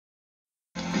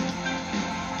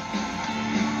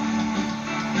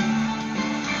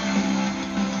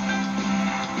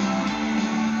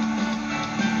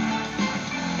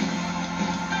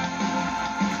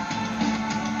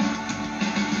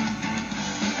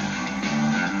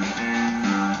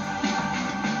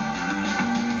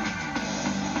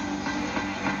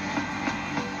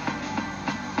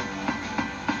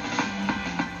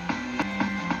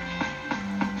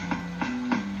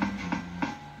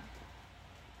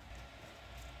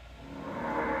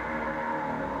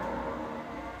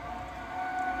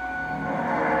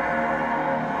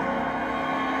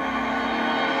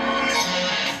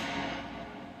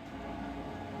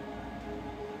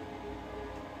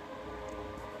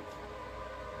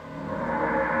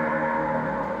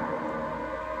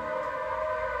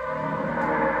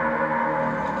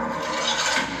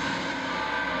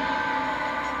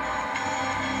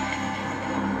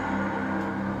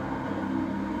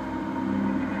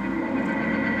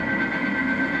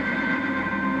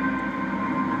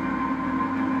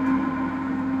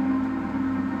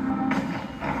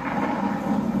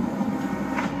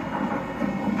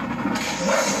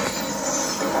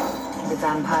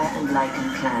and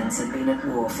Lycan clans had been at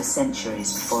war for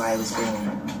centuries before I was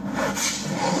born.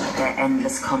 Their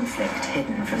endless conflict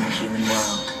hidden from the human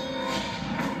world.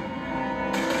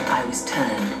 I was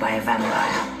turned by a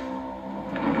vampire.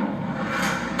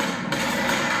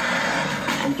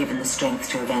 And given the strength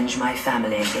to avenge my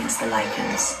family against the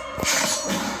Lycans.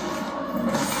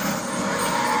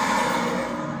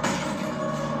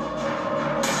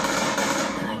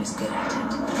 And I was good at it.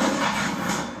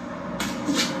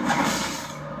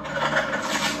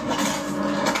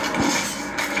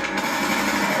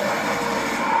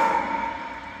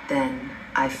 Then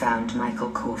I found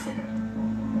Michael Corvin.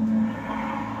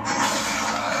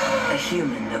 A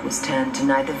human that was turned to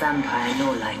neither vampire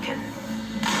nor Lycan.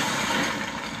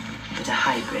 But a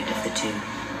hybrid of the two,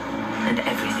 and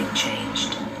everything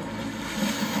changed.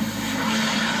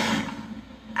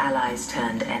 Allies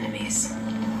turned enemies,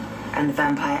 and the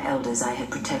vampire elders I had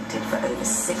protected for over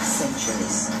 6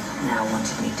 centuries now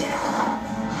wanted me dead.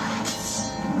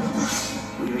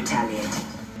 We retaliated.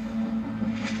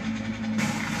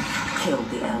 Killed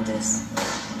the elders,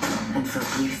 and for a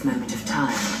brief moment of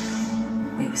time,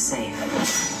 we were safe.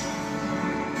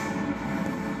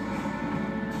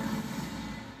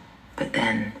 But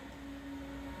then,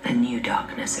 a new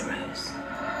darkness arose.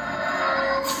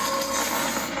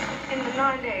 In the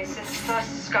 9 days since the first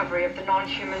discovery of the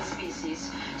non-human species,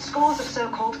 scores of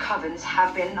so-called covens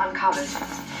have been uncovered.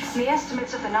 And the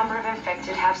estimates of the number of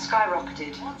infected have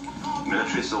skyrocketed.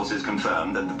 Military sources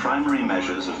confirm that the primary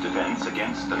measures of defense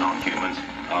against the non-humans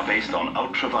are based on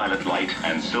ultraviolet light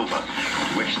and silver,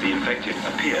 to which the infected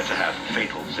appear to have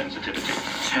fatal sensitivity.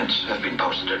 Tents have been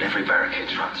posted at every barricade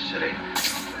throughout the city.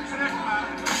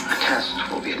 A test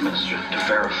will be administered to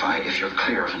verify if you're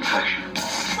clear of infection.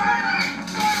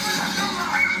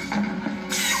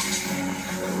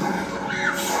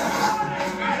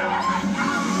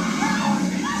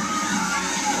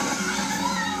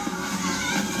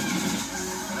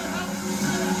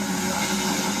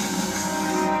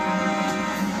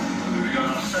 We've begun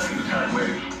our second attack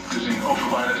wave using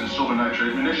ultraviolet and silver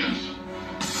nitrate munitions,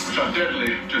 which are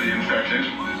deadly to the infected.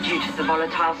 Due to the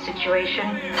volatile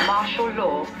situation, martial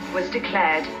law was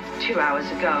declared 2 hours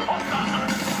ago.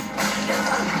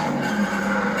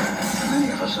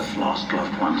 Many of us have lost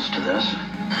loved ones to this.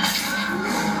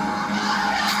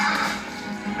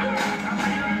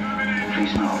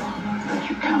 Please know that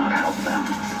you cannot help them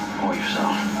or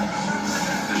yourself.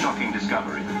 The shocking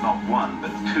discovery that not one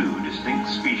but 2 distinct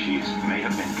species may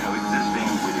have been coexisting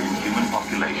within human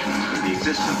populations, with the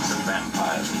existence of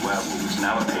vampires and werewolves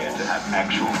now appear to have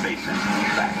actual basis in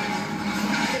fact.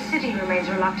 The city remains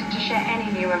reluctant to share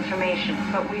any new information,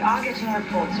 but we are getting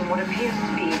reports on what appears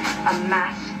to be a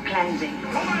mass cleansing.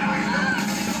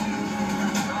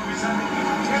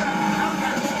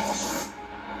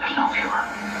 There's no cure.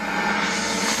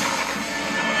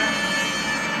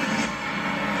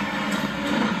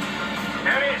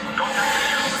 There it is!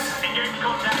 Contact! Engage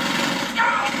contact!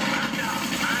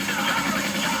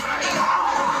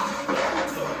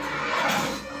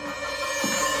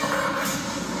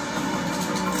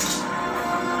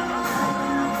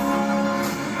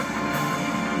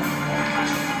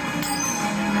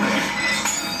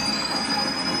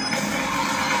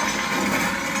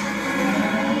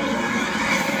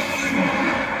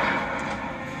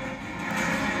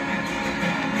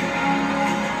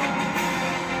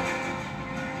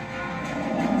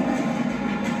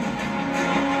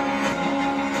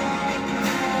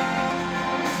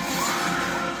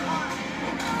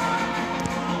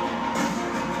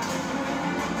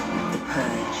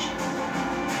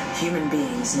 Human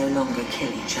beings no longer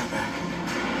kill each other.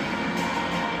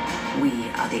 We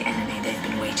are the enemy they've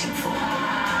been waiting for.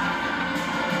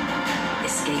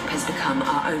 Escape has become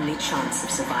our only chance of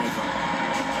survival.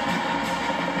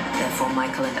 Therefore,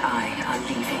 Michael and I are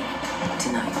leaving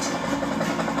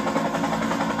tonight.